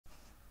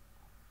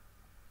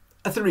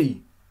a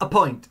 3, a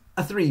point,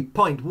 a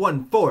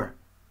 3.14.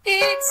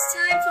 It's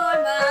time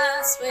for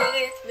Maths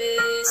with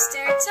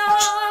Mr.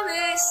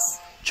 Thomas.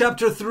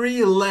 Chapter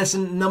 3,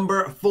 lesson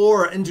number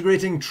 4,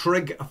 integrating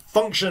trig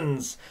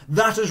functions.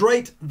 That is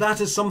right,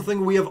 that is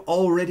something we have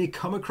already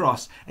come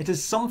across. It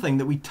is something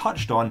that we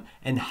touched on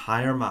in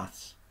higher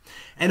maths.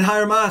 In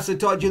higher maths, I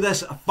taught you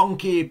this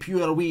funky,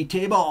 pure wee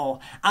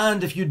table.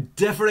 And if you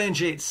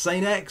differentiate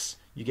sine x,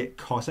 you get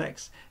cos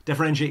x.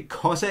 Differentiate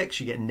cos x,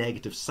 you get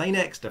negative sine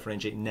x.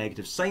 Differentiate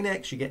negative sine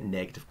x, you get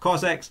negative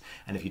cos x.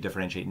 And if you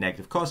differentiate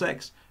negative cos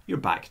x, you're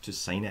back to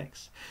sine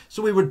x.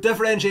 So we were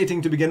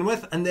differentiating to begin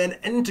with, and then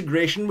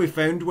integration we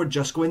found we're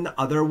just going the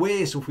other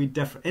way. So if we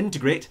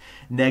integrate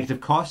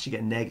negative cos, you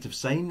get negative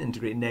sine.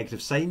 Integrate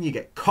negative sine, you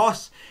get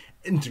cos.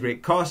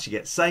 Integrate cos, you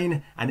get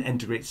sine. And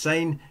integrate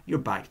sine, you're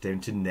back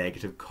down to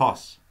negative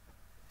cos.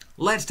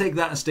 Let's take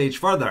that a stage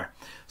further.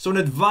 So in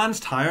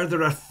advanced higher,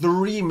 there are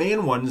 3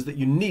 main ones that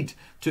you need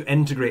to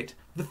integrate.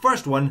 The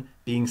first one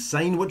being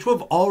sine, which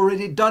we've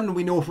already done.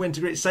 We know if we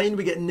integrate sine,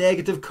 we get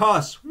negative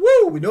cos.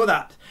 Woo, we know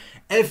that.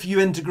 If you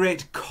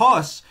integrate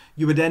cos,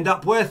 you would end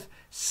up with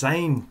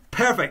sine.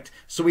 Perfect.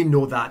 So we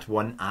know that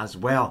one as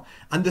well.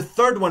 And the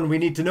third one we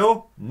need to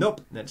know,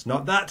 nope, it's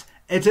not that.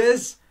 It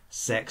is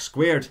sec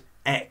squared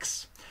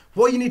x.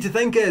 What you need to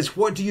think is,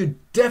 what do you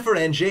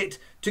differentiate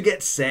to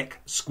get sec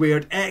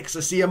squared x?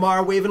 I see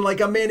Amar waving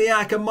like a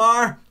maniac.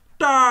 Amar,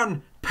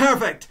 darn,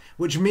 perfect.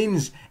 Which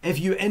means if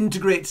you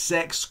integrate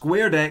sec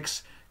squared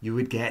x, you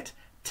would get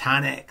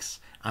tan x.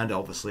 And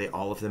obviously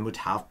all of them would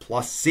have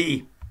plus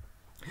c.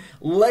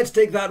 Let's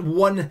take that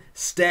one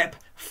step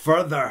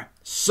further.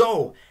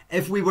 So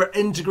if we were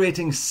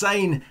integrating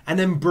sine and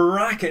in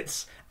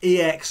brackets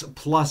ax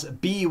plus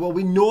b, well,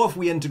 we know if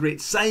we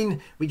integrate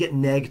sine, we get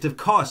negative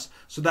cos.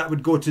 So that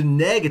would go to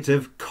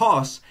negative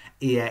cos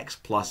ax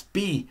plus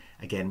b,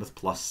 again with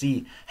plus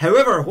c.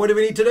 However, what do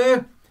we need to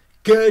do?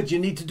 Good, you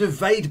need to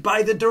divide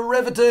by the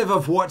derivative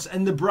of what's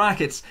in the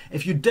brackets.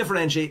 If you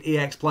differentiate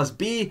ax plus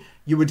b,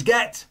 you would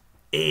get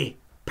a.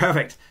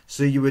 Perfect.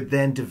 So you would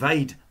then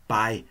divide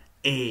by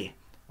a,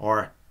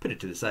 or put it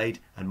to the side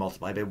and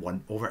multiply by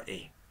 1 over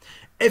a.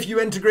 If you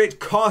integrate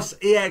cos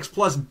ax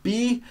plus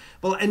b,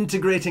 well,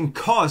 integrating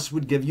cos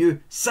would give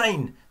you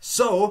sine.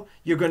 So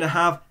you're going to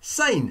have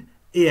sine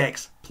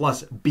ax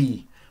plus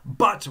b.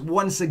 But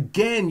once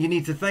again, you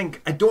need to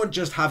think, I don't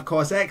just have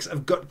cos x,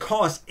 I've got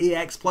cos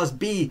ax plus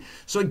b.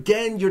 So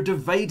again, you're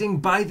dividing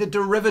by the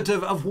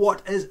derivative of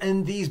what is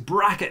in these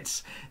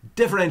brackets.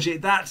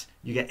 Differentiate that,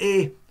 you get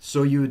a,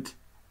 so you'd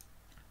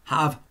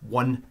have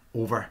 1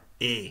 over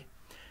a.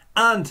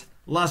 And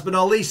last but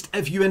not least,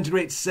 if you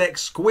integrate sec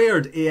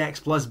squared ax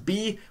plus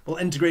b, well,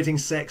 integrating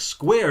sec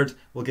squared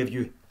will give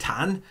you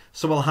tan.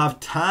 So we'll have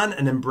tan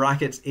and in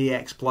brackets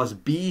ax plus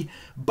b.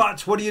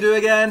 But what do you do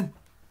again?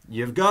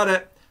 You've got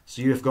it.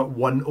 So you've got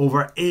 1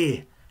 over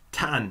a,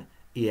 tan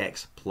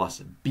ax plus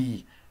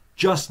b.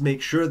 Just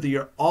make sure that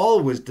you're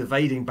always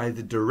dividing by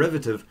the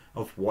derivative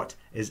of what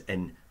is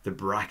in the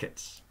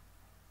brackets.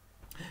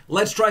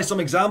 Let's try some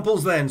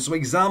examples then. So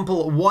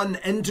example 1,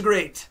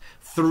 integrate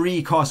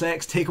 3 cos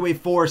x, take away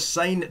 4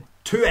 sine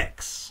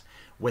 2x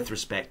with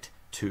respect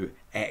to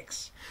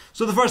x.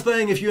 So the first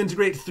thing, if you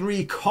integrate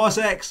 3 cos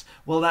x,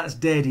 well, that's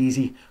dead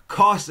easy.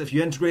 Cos, if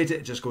you integrate it,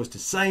 it just goes to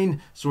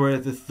sine. So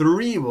the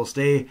 3 will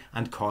stay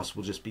and cos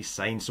will just be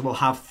sine. So we'll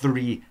have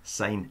 3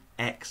 sine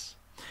x.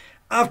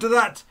 After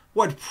that,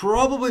 what I'd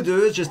probably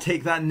do is just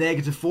take that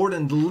negative 4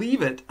 and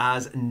leave it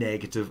as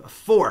negative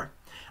 4.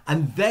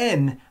 And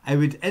then I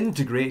would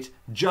integrate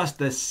just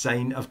this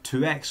sine of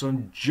 2x. So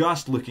I'm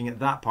just looking at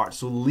that part.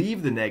 So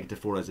leave the negative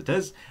 4 as it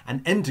is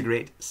and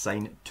integrate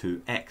sine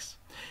 2x.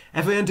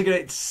 If I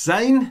integrate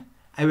sine,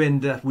 I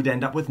would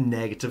end up with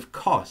negative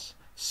cos.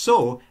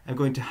 So I'm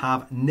going to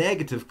have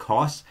negative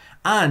cos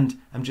and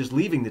I'm just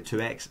leaving the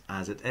 2x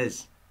as it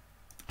is.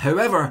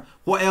 However,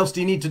 what else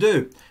do you need to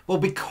do? Well,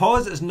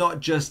 because it's not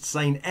just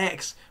sine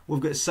x,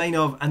 we've got sine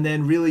of, and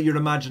then really you're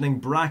imagining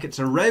brackets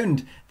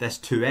around this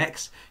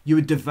 2x, you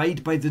would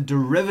divide by the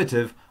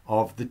derivative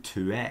of the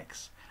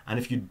 2x. And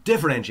if you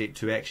differentiate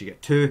 2x, you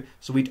get 2,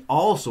 so we'd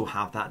also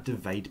have that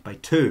divide by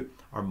 2,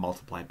 or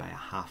multiply by a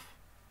half.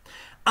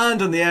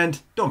 And in the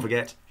end, don't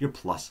forget your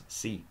plus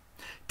c.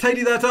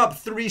 Tidy that up,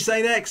 3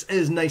 sine x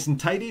is nice and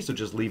tidy, so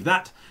just leave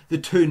that. The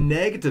 2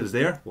 negatives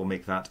there, we'll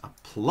make that a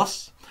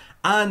plus.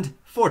 And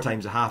 4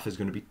 times a half is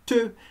going to be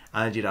 2,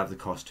 and you'd have the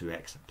cos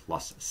 2x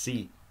plus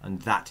c,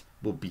 and that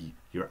will be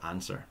your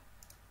answer.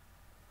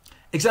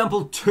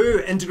 Example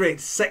 2,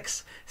 integrate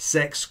 6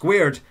 sec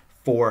squared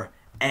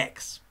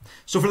 4x.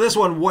 So for this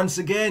one, once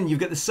again, you've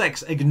got the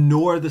 6,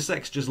 ignore the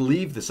 6, just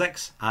leave the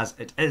 6 as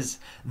it is.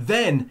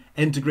 Then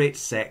integrate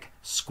sec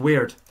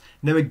squared.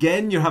 Now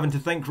again, you're having to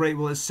think, right,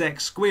 well, it's sec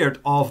squared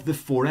of the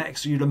 4x,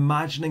 so you're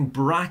imagining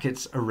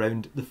brackets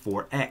around the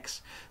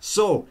 4x.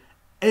 So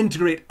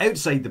integrate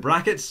outside the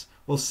brackets.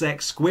 Well,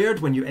 sec squared,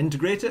 when you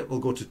integrate it, will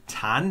go to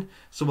tan.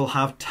 So we'll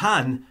have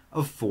tan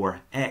of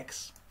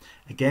 4x.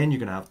 Again, you're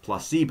going to have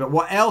plus c. But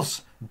what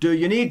else do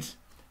you need?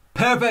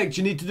 Perfect,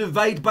 you need to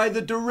divide by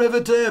the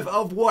derivative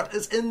of what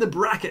is in the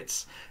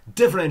brackets.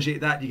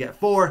 Differentiate that, you get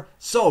 4,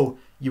 so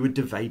you would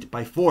divide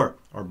by 4,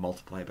 or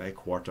multiply by a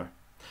quarter.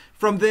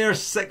 From there,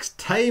 6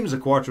 times a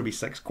quarter would be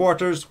 6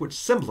 quarters, which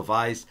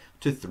simplifies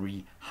to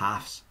 3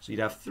 halves. So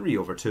you'd have 3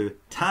 over 2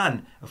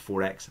 tan of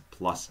 4x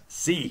plus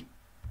c.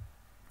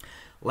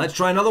 Let's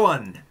try another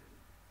one.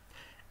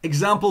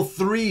 Example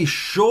 3,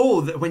 show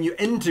that when you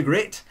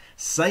integrate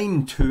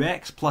sine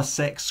 2x plus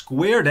x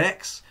squared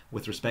x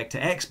with respect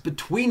to x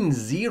between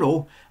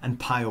 0 and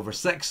pi over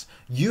 6,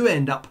 you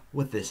end up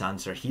with this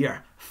answer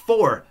here,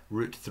 4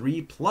 root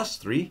 3 plus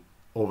 3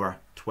 over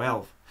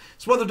 12.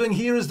 So what they're doing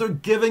here is they're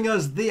giving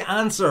us the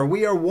answer.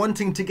 We are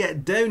wanting to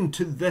get down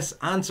to this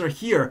answer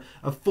here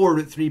of 4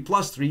 root 3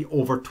 plus 3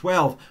 over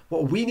 12.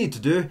 What we need to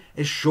do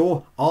is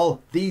show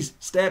all these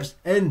steps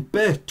in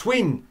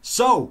between.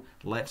 So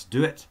let's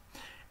do it.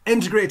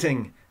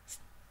 Integrating.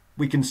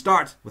 We can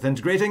start with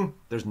integrating.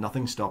 There's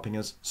nothing stopping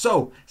us.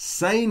 So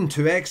sine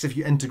 2x, if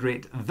you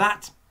integrate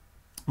that,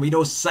 we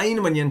know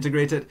sine when you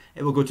integrate it,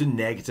 it will go to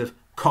negative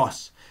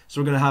cos. So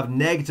we're going to have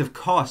negative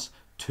cos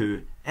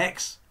 2x.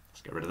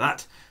 Let's get rid of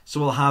that. So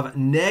we'll have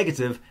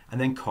negative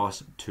and then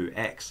cos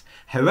 2x.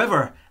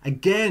 However,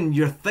 again,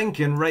 you're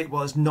thinking, right,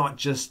 well, it's not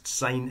just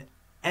sine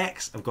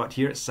x I've got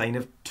here, it's sine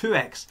of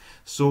 2x.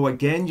 So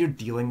again, you're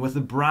dealing with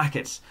the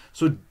brackets.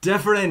 So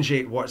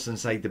differentiate what's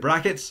inside the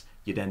brackets.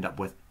 You'd end up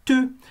with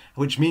 2,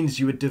 which means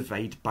you would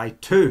divide by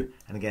 2.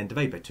 And again,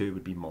 divide by 2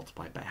 would be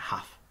multiplied by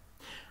half.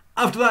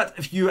 After that,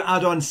 if you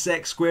add on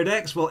sec squared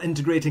x, well,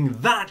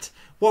 integrating that,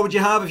 what would you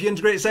have if you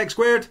integrate sec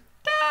squared?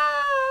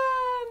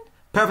 Tan!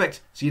 Perfect.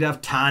 So you'd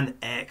have tan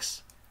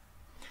x.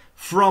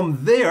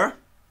 From there,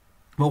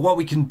 well, what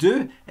we can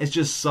do is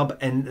just sub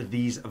in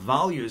these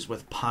values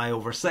with pi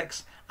over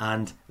 6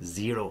 and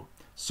 0.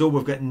 So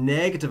we've got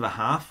negative a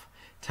half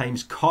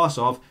times cos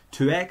of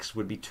 2x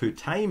would be 2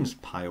 times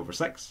pi over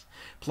 6,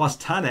 plus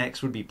tan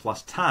x would be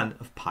plus tan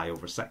of pi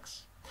over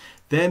 6.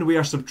 Then we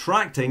are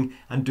subtracting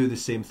and do the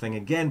same thing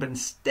again, but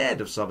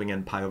instead of subbing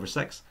in pi over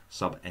 6,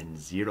 sub in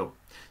 0.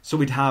 So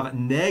we'd have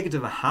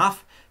negative a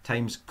half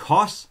times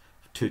cos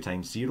of 2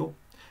 times 0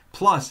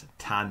 plus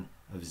tan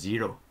of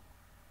 0.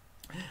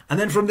 And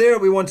then from there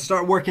we want to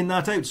start working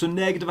that out. So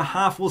negative a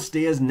half will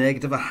stay as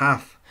negative a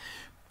half.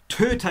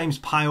 2 times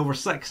pi over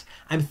 6.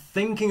 I'm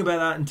thinking about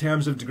that in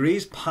terms of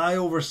degrees. Pi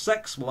over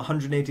 6, well,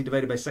 180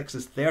 divided by 6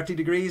 is 30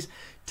 degrees.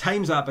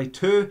 Times that by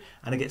 2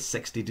 and I get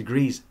 60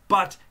 degrees.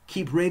 But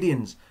keep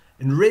radians.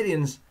 In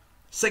radians,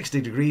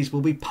 60 degrees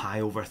will be pi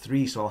over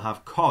 3. So I'll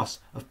have cos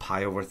of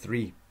pi over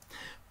 3.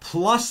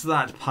 Plus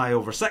that pi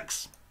over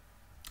 6.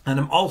 And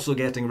I'm also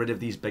getting rid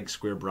of these big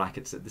square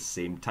brackets at the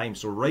same time.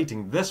 So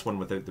writing this one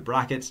without the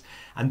brackets.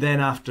 And then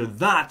after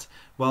that,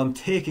 well, I'm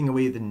taking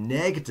away the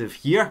negative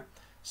here.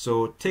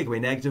 So take away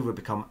negative would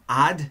become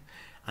add,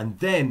 and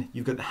then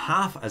you've got the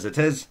half as it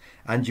is,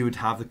 and you would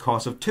have the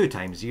cos of 2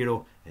 times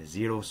 0 is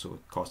 0, so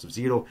cos of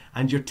 0,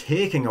 and you're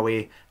taking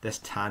away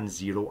this tan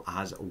 0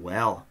 as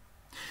well.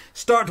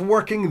 Start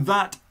working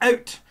that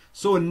out.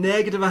 So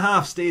negative a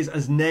half stays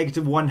as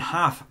negative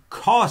 1/2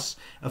 cos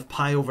of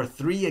pi over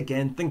 3.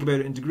 Again, think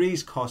about it in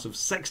degrees, cos of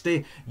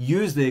 60.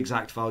 Use the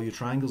exact value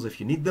triangles if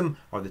you need them,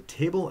 or the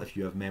table if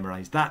you have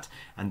memorized that,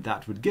 and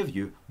that would give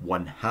you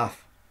 1/2.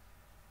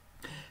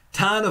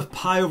 Tan of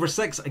pi over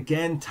 6,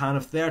 again, tan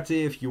of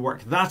 30. If you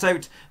work that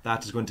out,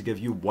 that is going to give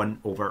you 1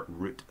 over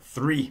root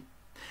 3.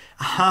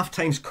 A half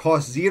times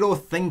cos 0,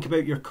 think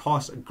about your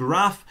cos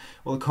graph.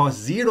 Well, cos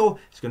 0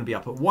 is going to be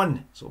up at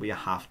 1, so it'll be a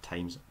half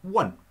times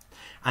 1.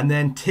 And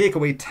then take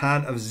away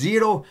tan of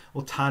 0.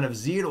 Well, tan of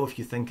 0, if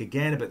you think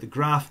again about the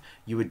graph,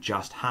 you would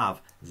just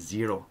have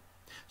 0.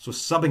 So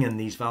subbing in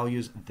these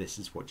values, this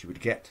is what you would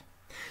get.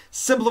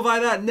 Simplify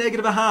that,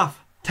 negative a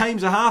half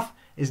times a half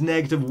is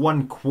negative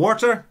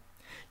 1/4.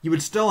 You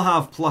would still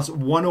have plus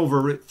 1 over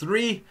root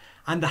 3,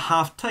 and a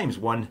half times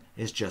 1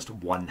 is just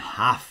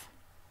 1/2.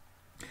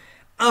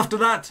 After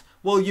that,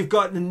 well, you've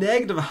got the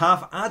negative a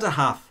half, add a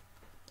half.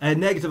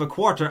 Negative a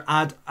quarter,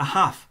 add a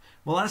half.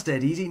 Well, that's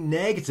dead easy.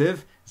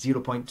 Negative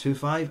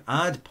 0.25,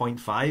 add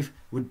 0.5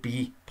 would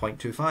be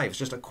 0.25. It's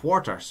just a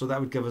quarter, so that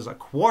would give us a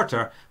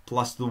quarter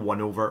plus the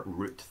 1 over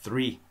root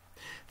 3.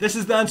 This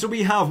is the answer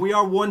we have. We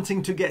are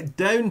wanting to get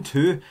down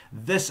to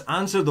this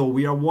answer though.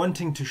 We are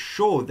wanting to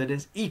show that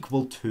it's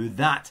equal to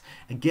that.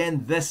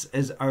 Again, this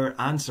is our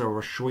answer.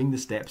 We're showing the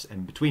steps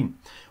in between.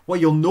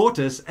 What you'll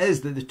notice is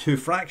that the two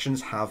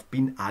fractions have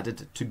been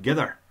added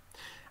together.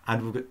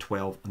 And we've got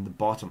 12 on the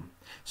bottom.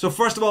 So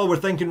first of all, we're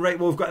thinking, right,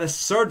 well, we've got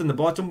this third in the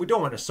bottom. We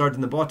don't want a third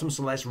in the bottom,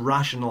 so let's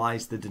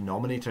rationalize the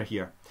denominator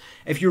here.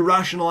 If you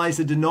rationalize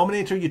the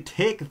denominator, you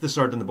take the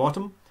third in the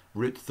bottom,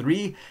 root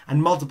 3,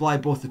 and multiply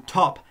both the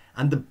top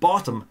and the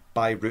bottom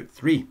by root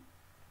 3.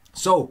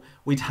 So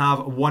we'd have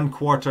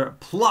 1/4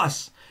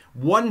 plus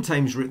 1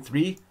 times root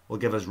 3 will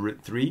give us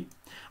root 3,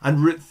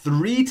 and root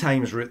 3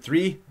 times root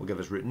 3 will give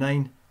us root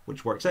 9,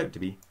 which works out to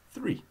be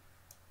 3.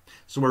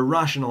 So we're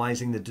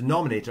rationalizing the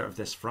denominator of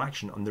this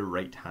fraction on the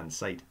right hand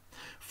side.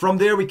 From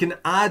there we can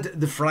add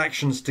the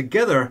fractions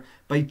together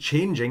by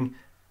changing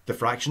the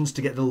fractions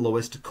to get the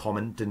lowest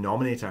common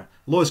denominator.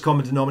 Lowest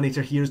common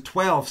denominator here is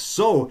 12.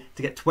 So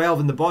to get 12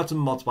 in the bottom,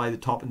 multiply the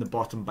top and the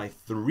bottom by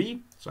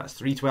 3. So that's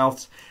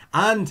 3/12.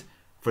 And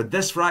for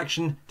this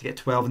fraction, to get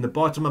 12 in the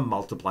bottom, I'm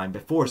multiplying by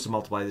 4. So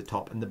multiply the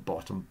top and the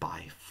bottom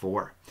by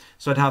 4.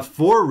 So I'd have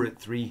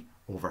 4√3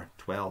 over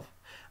 12.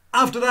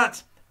 After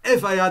that,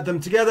 if I add them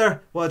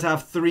together, well, I'd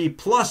have 3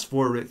 plus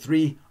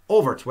 4√3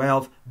 over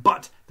 12,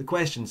 but the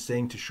question's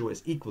saying to show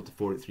it's equal to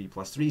 4√3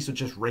 plus 3, so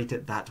just write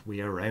it that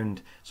way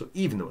around. So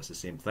even though it's the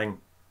same thing,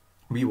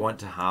 we want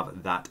to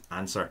have that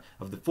answer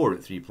of the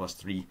 4√3 plus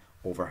 3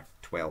 over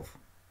 12.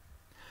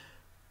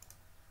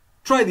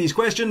 Try these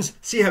questions,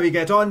 see how you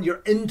get on.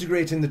 You're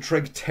integrating the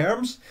trig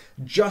terms.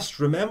 Just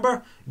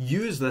remember,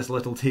 use this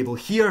little table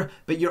here,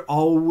 but you're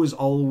always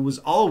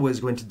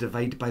going to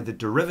divide by the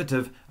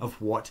derivative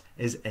of what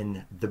is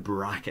in the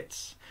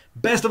brackets.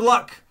 Best of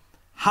luck.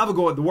 Have a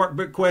go at the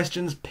workbook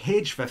questions,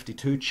 page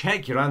 52.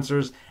 Check your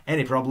answers.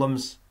 Any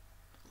problems,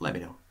 let me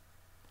know.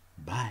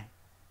 Bye.